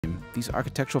These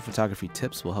architectural photography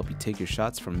tips will help you take your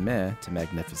shots from meh to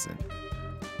magnificent.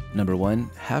 Number 1.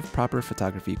 Have proper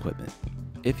photography equipment.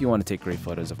 If you want to take great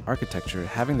photos of architecture,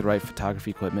 having the right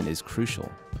photography equipment is crucial.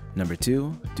 Number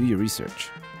 2. Do your research.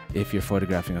 If you're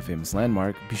photographing a famous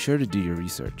landmark, be sure to do your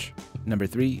research. Number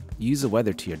 3. Use the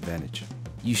weather to your advantage.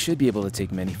 You should be able to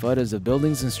take many photos of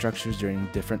buildings and structures during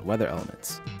different weather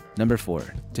elements. Number 4.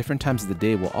 Different times of the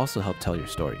day will also help tell your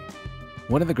story.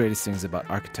 One of the greatest things about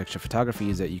architecture photography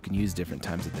is that you can use different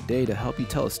times of the day to help you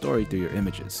tell a story through your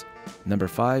images. Number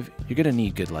 5. You're going to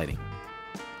need good lighting.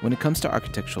 When it comes to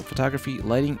architectural photography,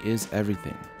 lighting is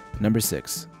everything. Number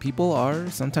 6. People are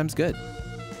sometimes good.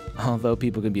 Although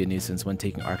people can be a nuisance when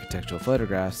taking architectural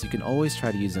photographs, you can always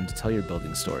try to use them to tell your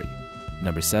building story.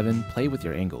 Number 7. Play with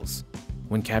your angles.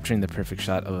 When capturing the perfect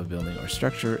shot of a building or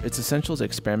structure, it's essential to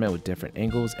experiment with different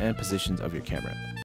angles and positions of your camera.